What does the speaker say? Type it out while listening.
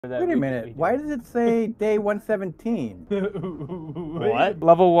Wait a minute. Why does it say day 117? What?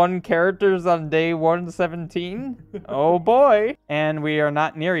 Level 1 characters on day 117? Oh boy. And we are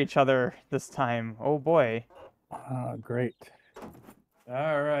not near each other this time. Oh boy. Oh, great.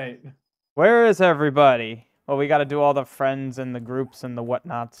 All right. Where is everybody? Well, we got to do all the friends and the groups and the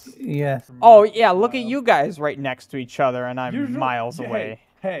whatnots. Yes. Oh, yeah, look at you guys right next to each other, and I'm miles Hey, away.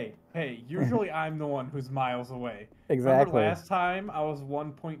 Hey, usually I'm the one who's miles away. Exactly. Remember last time I was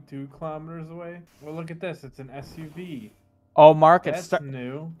 1.2 kilometers away? Well, look at this. It's an SUV. Oh, Mark, That's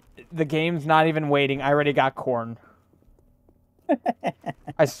new. The game's not even waiting. I already got corn.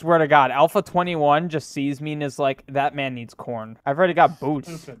 I swear to God, Alpha 21 just sees me and is like, that man needs corn. I've already got boots.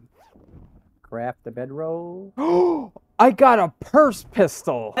 Stupid. Craft the bedroll. I got a purse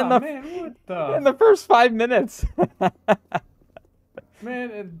pistol Oh, man, what the... in the first 5 minutes.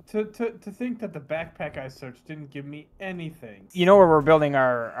 Man, to think that the backpack I searched didn't give me anything. You know where we're building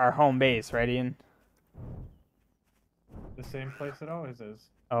our home base, right, Ian? The same place it always is.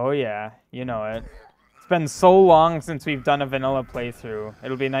 Oh, yeah. You know it. It's been so long since we've done a vanilla playthrough.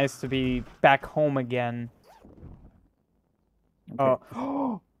 It'll be nice to be back home again. Okay.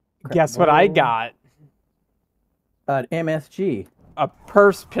 Oh, guess what I got? An MSG. A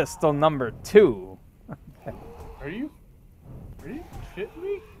purse pistol number 2. Are you shitting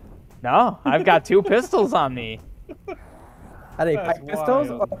me? No, I've got 2 pistols on me. Are they That's pipe pistols?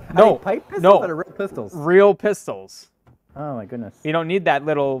 wild. Are they pipe pistols no. or are real pistols? Real pistols. Oh my goodness. You don't need that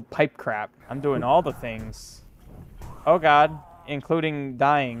little pipe crap. I'm doing all the things. Oh God, including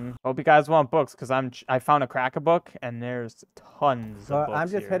dying. Hope you guys want books, because I found a cracker book and there's tons of books I'm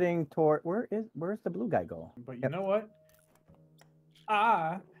just here. heading toward where's the blue guy go? But you know what?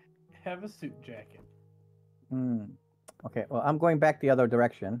 I have a suit jacket. Hmm. Okay, well I'm going back the other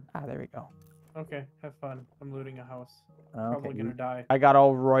direction. Ah, there we go. Okay, have fun. I'm looting a house. Okay. Probably gonna die. I got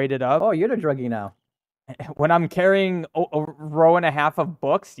all roided up. Oh, you're the druggie now. When I'm carrying a row and a half of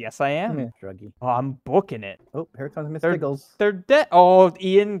books, yes I am. Yeah, druggie. Oh, I'm booking it. Oh, here comes Miss They're- Figgles. They're dead. Oh,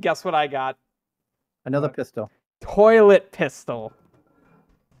 Ian, guess what I got? Another What? pistol. Toilet pistol.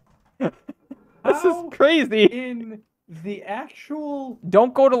 This How is crazy. in the actual...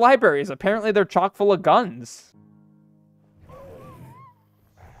 Don't go to libraries. Apparently they're chock full of guns.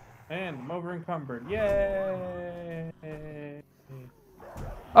 And I'm over encumbered. Yay!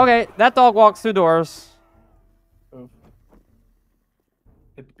 Okay, that dog walks through doors. Oof.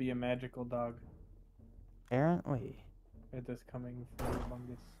 It'd be a magical dog. Apparently. It is coming from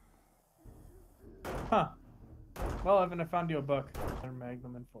among us. Huh. Well, Evan, I found you a book. Another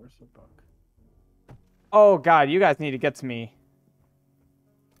Magnum Enforcer book. Oh God, you guys need to get to me.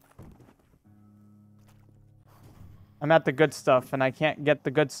 I'm at the good stuff, and I can't get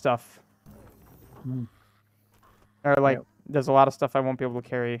the good stuff. Or like, there's a lot of stuff I won't be able to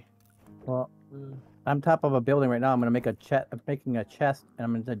carry. Well, I'm top of a building right now. I'm gonna make a chest. I'm making a chest, and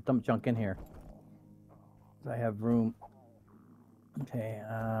I'm gonna dump junk in here. I have room. Okay.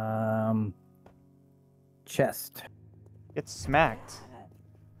 Chest. Get smacked.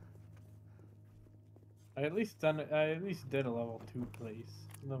 I at least did a level 2 place.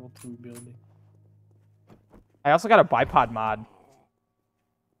 Level 2 building. I also got a bipod mod.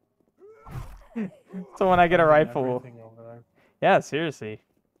 So when I get a rifle. Everything over there. Yeah, seriously.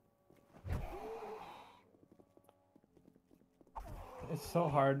 It's so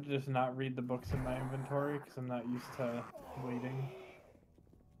hard to just not read the books in my inventory because I'm not used to waiting.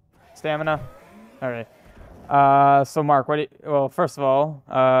 Stamina. All right. So Mark, well, first of all,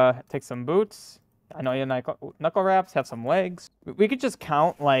 take some boots. I know you knuckle wraps, have some legs. We could just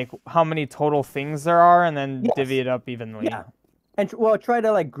count like how many total things there are and then divvy it up evenly. Yeah. And well, try to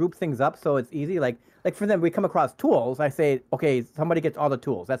like group things up so it's easy. Like for them, we come across tools. I say, okay, somebody gets all the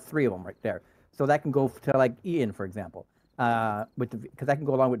tools. That's 3 of them right there. So that can go to like Ian, for example. Because that can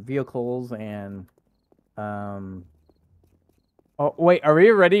go along with vehicles and. Oh wait, are we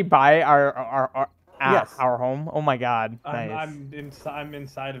already by our Yes. our home? Oh my God! Nice. I'm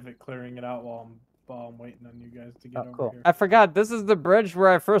inside of it, clearing it out while I'm waiting on you guys to get over cool. here. I forgot. This is the bridge where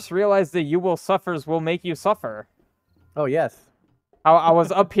I first realized that you will suffers will make you suffer. Oh yes. I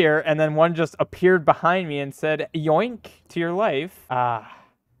was up here, and then one just appeared behind me and said, "Yoink to your life." Ah.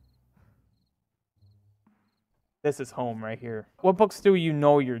 This is home right here. What books do you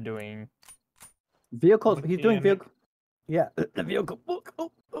know you're doing? Vehicles. He's doing Mechanic. vehicle. Yeah, the vehicle book.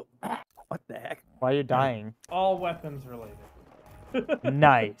 What the heck? Why you're dying? All weapons related.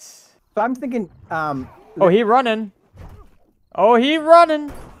 Nice. So I'm thinking. Oh, he running. Oh, he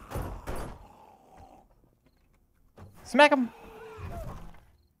running. Smack him.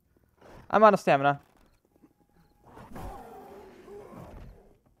 I'm out of stamina.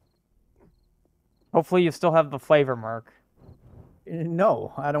 Hopefully you still have the flavor, Mark.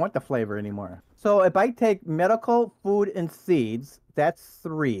 No, I don't want the flavor anymore. So if I take medical, food, and seeds, that's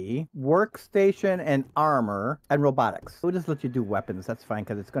 3. Workstation and armor and robotics. We'll just let you do weapons. That's fine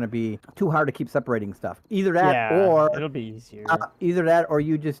because it's going to be too hard to keep separating stuff. Either that Yeah, or it'll be easier. either that or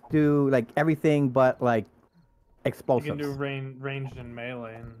you just do like everything but like You explosives. can do ranged and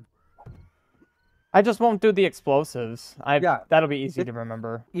melee. And... I just won't do the explosives. Yeah. That'll be easy to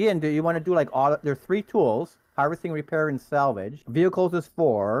remember. Ian, do you want to do like all? There's 3 tools: harvesting, repair, and salvage. Vehicles is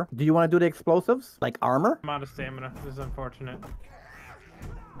 4. Do you want to do the explosives like armor? I'm out of stamina. This is unfortunate.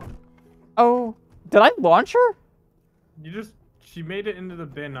 Oh, did I launch her? She made it into the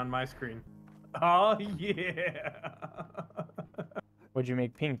bin on my screen. Oh yeah. What'd you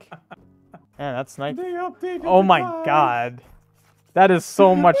make pink? Yeah, that's nice. They updated. Oh the my guide. god. That is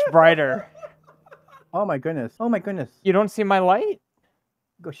so much brighter. Oh my goodness! Oh my goodness! You don't see my light?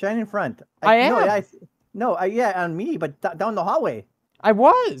 Go shine in front. I am. Yeah, on me, but down the hallway. I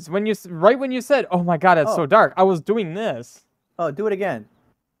was right when you said, "Oh my god, it's so dark." I was doing this. Oh, do it again.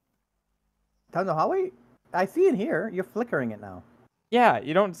 Down the hallway? I see it here. You're flickering it now. Yeah,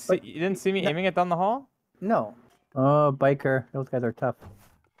 you didn't see me aiming it down the hall? No. Oh, biker. Those guys are tough.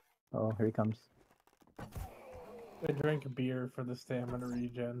 Oh, here he comes. I drank beer for the stamina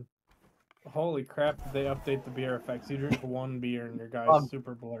regen. Holy crap, did they update the beer effects? You drink 1 beer and your guy's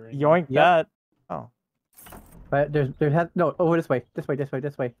super blurry. Yoink that. Oh. But no. Oh, this way. This way.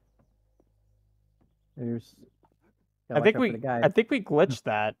 There's. I think we glitched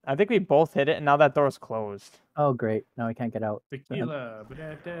that. I think we both hit it, and now that door's closed. Oh, great. Now we can't get out. Tequila.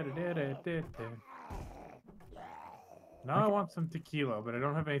 Now I want some tequila, but I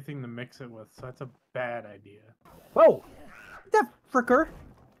don't have anything to mix it with, so that's a bad idea. Whoa! That fricker!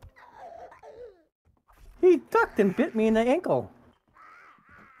 He ducked and bit me in the ankle.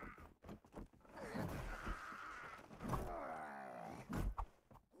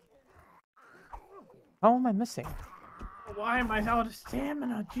 How am I missing? Why am I out of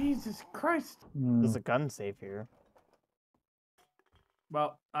stamina? Jesus Christ! There's a gun safe here.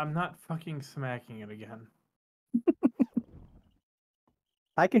 Well, I'm not fucking smacking it again.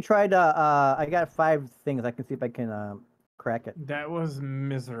 I can try to. I got 5 things. I can see if I can crack it. That was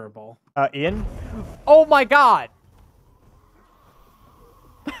miserable. Ian? Oh my god!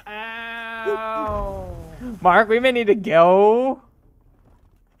 Ow! Mark, we may need to go.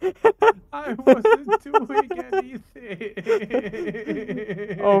 I wasn't doing anything.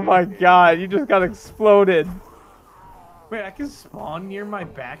 Oh my god, you just got exploded. Wait, I can spawn near my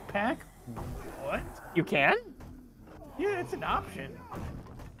backpack? What? You can? Yeah, it's an option.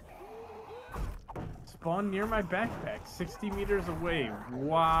 Spawn near my backpack, 60 meters away.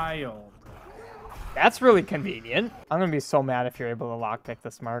 Wild. That's really convenient. I'm gonna be so mad if you're able to lockpick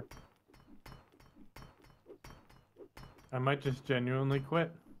this, Mark. I might just genuinely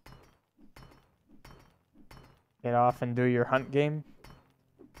quit. Get off and do your hunt game.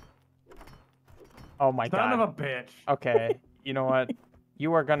 Oh my god. Son of a bitch. Okay, you know what?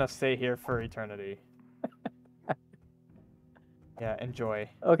 You are gonna stay here for eternity. Yeah, enjoy.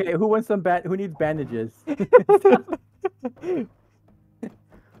 Okay, who wants some who needs bandages?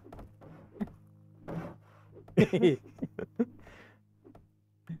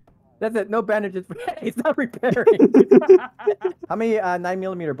 That's it. No bandages. He's not repairing. How many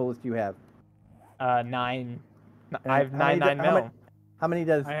 9mm bullets do you have? 9. I have 9.9 How many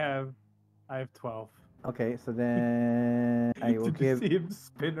does? I have 12. Okay, so then I will give. See him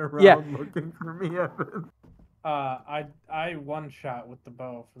spin around looking for me, Evan. I one shot with the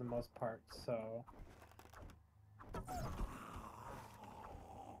bow for the most part, so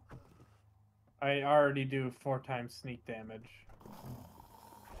I already do 4 times sneak damage.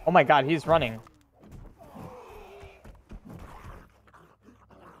 Oh my god, he's running.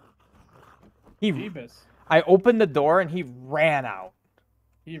 Jeebus. I opened the door and he ran out.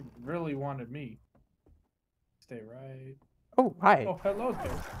 He really wanted me. Stay right. Oh, hi. Oh, hello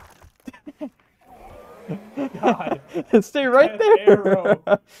there. God. Stay right there.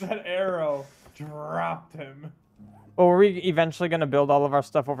 That arrow dropped him. Well, were we eventually going to build all of our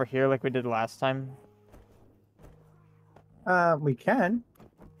stuff over here like we did last time? We can.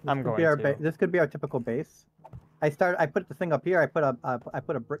 I'm going to. This could be our typical base. I put the thing up here. I put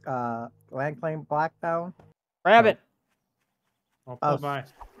a brick land claim block down. Grab it. I'll put my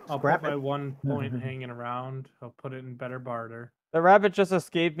 1 point hanging around. I'll put it in better barter. The rabbit just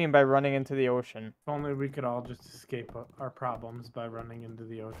escaped me by running into the ocean. If only we could all just escape our problems by running into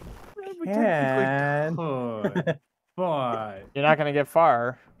the ocean. We can. But you're not gonna get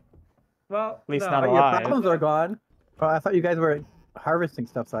far. Well, at least no, not your alive. problems are gone. Well, I thought you guys were harvesting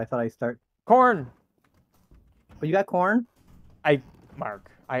stuff, so I thought I'd start. Corn. But you got corn?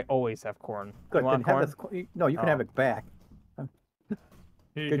 Mark, I always have corn. Good. You want Then corn? have this. No, you can Oh. have it back. Here,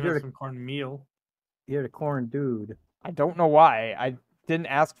 you Good, can you're have the- some cornmeal. You're the corn dude. I don't know why. I didn't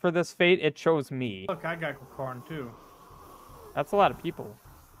ask for this fate. It chose me. Look, I got corn too. That's a lot of people.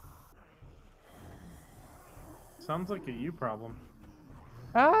 Sounds like a you problem.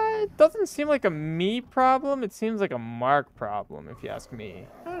 It doesn't seem like a me problem. It seems like a Mark problem, if you ask me.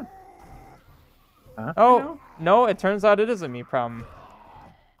 Huh. Huh? Oh, You know? no, it turns out it is a me problem.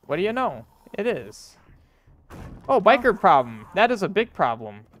 What do you know? It is. Oh, biker problem. That is a big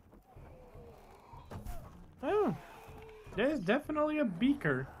problem. Oh, there's definitely a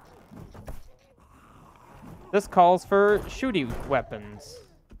beaker. This calls for shooty weapons.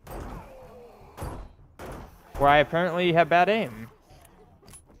 Where I apparently have bad aim.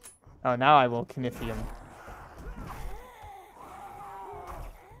 Oh, now I will kniff him.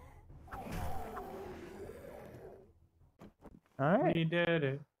 Alright. We did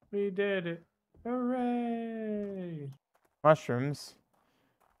it. We did it. Hooray! Mushrooms.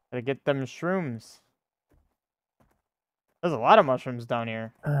 Gotta get them shrooms. There's a lot of mushrooms down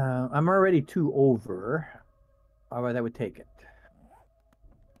here. I'm already 2 over. All right, that would take it.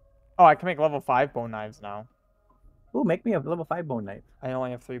 Oh, I can make level 5 bone knives now. Ooh, make me a level 5 bone knife. I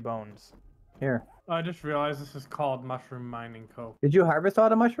only have 3 bones. Here. I just realized this is called Mushroom Mining Co. Did you harvest all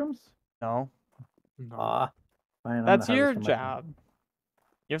the mushrooms? No. No. Ah, fine. I'm That's gonna your harvest the mushrooms. job.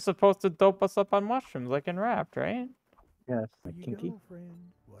 You're supposed to dope us up on mushrooms like in Wrapped, right? Yes, my kinky.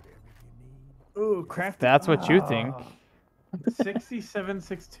 Ooh, craft. That's what you think.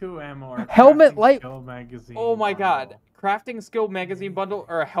 6762 ammo. or Helmet crafting light- skill magazine Oh my god. bundle. Crafting skill magazine bundle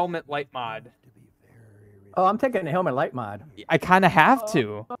or a helmet light mod? Oh, I'm taking the helmet light mod. I kind of have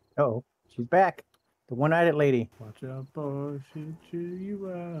to. Oh, she's back. The one-eyed lady. Watch out, boy, she'll chew you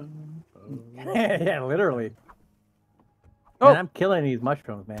out. Oh. Yeah, literally. Oh. Man, I'm killing these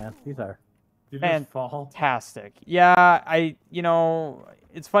mushrooms, man. These are. You Man. just fall. Fantastic. Yeah, you know,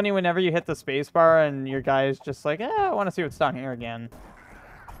 it's funny whenever you hit the spacebar and your guy's just like, I want to see what's down here again.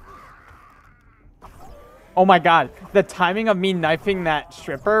 Oh my god, the timing of me knifing that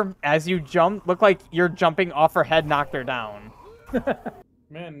stripper as you jump looked like you're jumping off her head, knocked her down.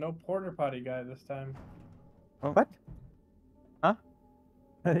 Man, no porter potty guy this time. What? Huh?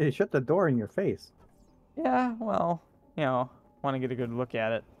 They shut the door in your face. Yeah, well, you know, want to get a good look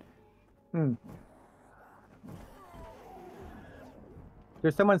at it. Hmm.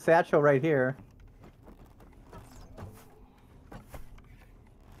 There's someone's satchel right here.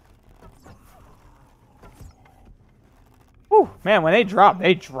 Whew, man, when they drop,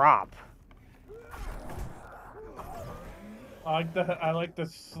 they drop. I like the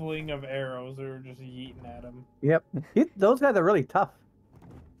sling of arrows that were just yeeting at him. Yep. Those guys are really tough.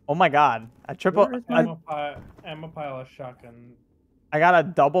 Oh my god, a triple. Where is my- Ammo pile of shotgun. I got a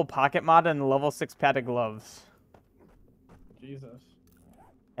double pocket mod and a level 6 padded gloves. Jesus.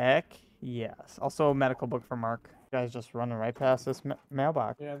 Heck yes. Also a medical book for Mark. You guys just running right past this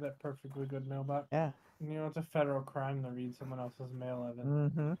mailbox. Yeah, that perfectly good mailbox. Yeah. You know, it's a federal crime to read someone else's mail, Evan.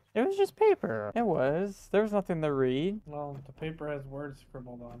 Mm-hmm. It was just paper. It was. There was nothing to read. Well, the paper has words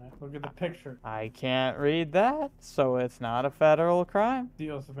scribbled on it. Look at the picture. I can't read that, so it's not a federal crime.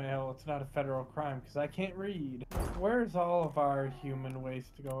 Deals the mail. It's not a federal crime because I can't read. Where's all of our human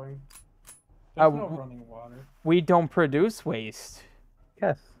waste going? There's no running water. We don't produce waste.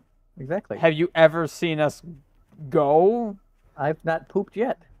 Yes. Exactly. Have you ever seen us go? I've not pooped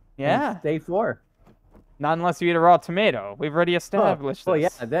yet. Yeah. Day 4. Not unless you eat a raw tomato. We've already established Oh, yeah.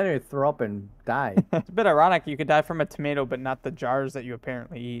 this. Then you throw up and die. It's a bit ironic you could die from a tomato, but not the jars that you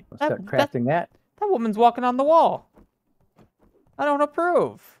apparently eat. Start crafting that. That woman's walking on the wall. I don't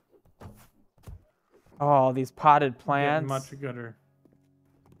approve. Oh, these potted Getting plants. much gooder.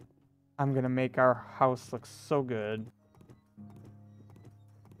 I'm gonna make our house look so good.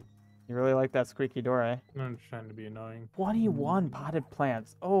 You really like that squeaky door, eh? I'm just trying to be annoying. 21 potted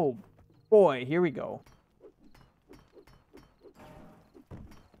plants. Oh, boy, here we go.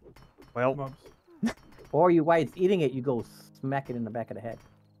 Well, Whoops. Or you, while it's eating it, you go smack it in the back of the head.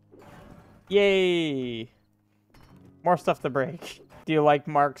 yay! More stuff to break. Do you like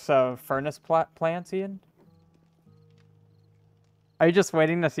Mark's furnace plants, Ian? Are you just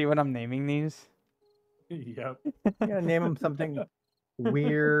waiting to see what I'm naming these? Yep. You gotta name them something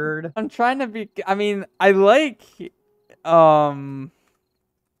weird. I'm trying to be. I mean, I like. I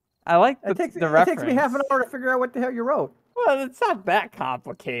like the, It takes reference. me half an hour to figure out what the hell you wrote. Well, it's not that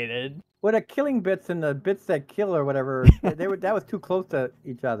complicated. What the killing bits and the bits that kill or whatever, that was too close to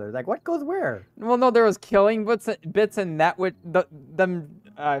each other. Like, what goes where? Well, no, there was killing bits and that would them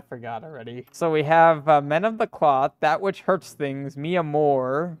I forgot already. So we have Men of the Cloth, That Which Hurts Things, Mia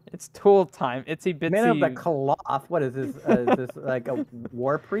Moore. It's tool time. Itsy Bitsy. Man of the Cloth. What is this? Is this like a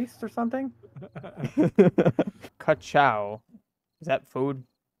war priest or something? Ka-chow. Is that food?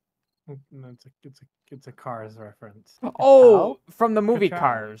 No, it's a Cars reference. Oh, from the movie Ka-chow.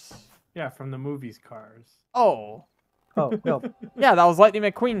 Cars. Yeah, from the movies Cars. Oh. Oh, no. Yeah, that was Lightning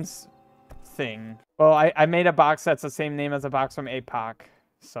McQueen's thing. Well, I made a box that's the same name as a box from APOC.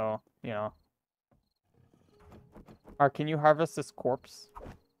 So, you know. Mark, can you harvest this corpse?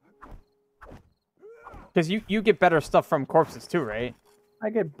 Because you get better stuff from corpses too, right? I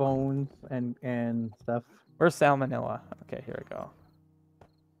get bones and stuff. Where's salmonella? Okay, here we go.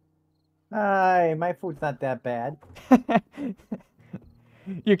 Hi, my food's not that bad.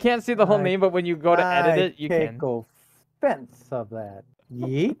 You can't see the whole I- name, but when you go to edit it, you take can. offense of that.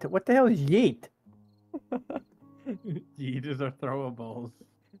 Yeet? What the hell is yeet? Yeet is our throwables.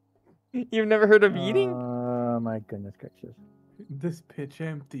 You've never heard of eating? Oh my goodness gracious. This pitch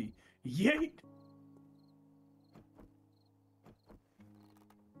empty. Yeet!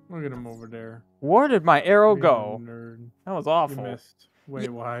 Look at him over there. Where did my arrow Being a go? Nerd. That was You awful. missed way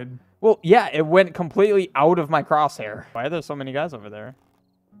wide. Well, yeah, it went completely out of my crosshair. Why are there so many guys over there?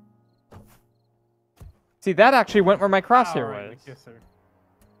 See, that actually went where my crosshair Oh, right, was. the kisser.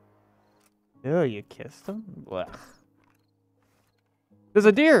 Oh, you kissed him? Blech. There's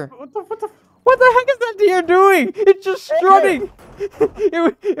a deer. What the? What the heck is that deer doing? It's just strutting.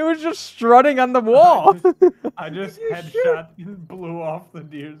 it was just strutting on the wall. I just headshot and blew off the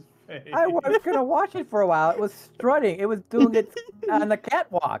deer's face. I was gonna watch it for a while. It was strutting. It was doing it on the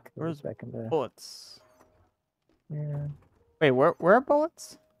catwalk. Where's back in the... bullets? Yeah. Wait, where are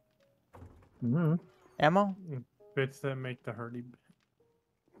bullets? Mm-hmm. Ammo? Bits that make the hurdy.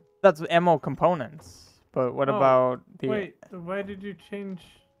 That's ammo components. But what Oh, about the... Wait, why did you change?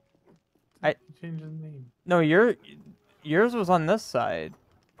 Change his name. No, yours was on this side.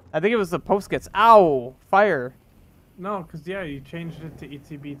 I think it was the post gets. Ow! Fire. No, because yeah, you changed it to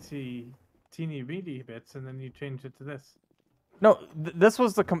itsy bitsy teeny weeny bits, and then you changed it to this. No, this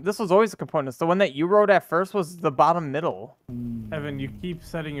was this was always the components. The one that you wrote at first was the bottom middle. Evan, you keep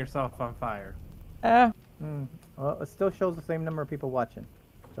setting yourself on fire. Well, it still shows the same number of people watching.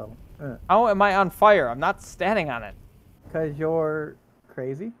 So, How am I on fire? I'm not standing on it. because you're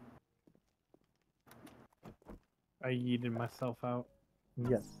crazy. I yeeted myself out.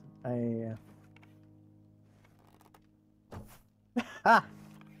 Yes, I. Ah.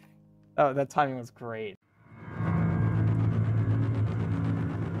 Oh, that timing was great.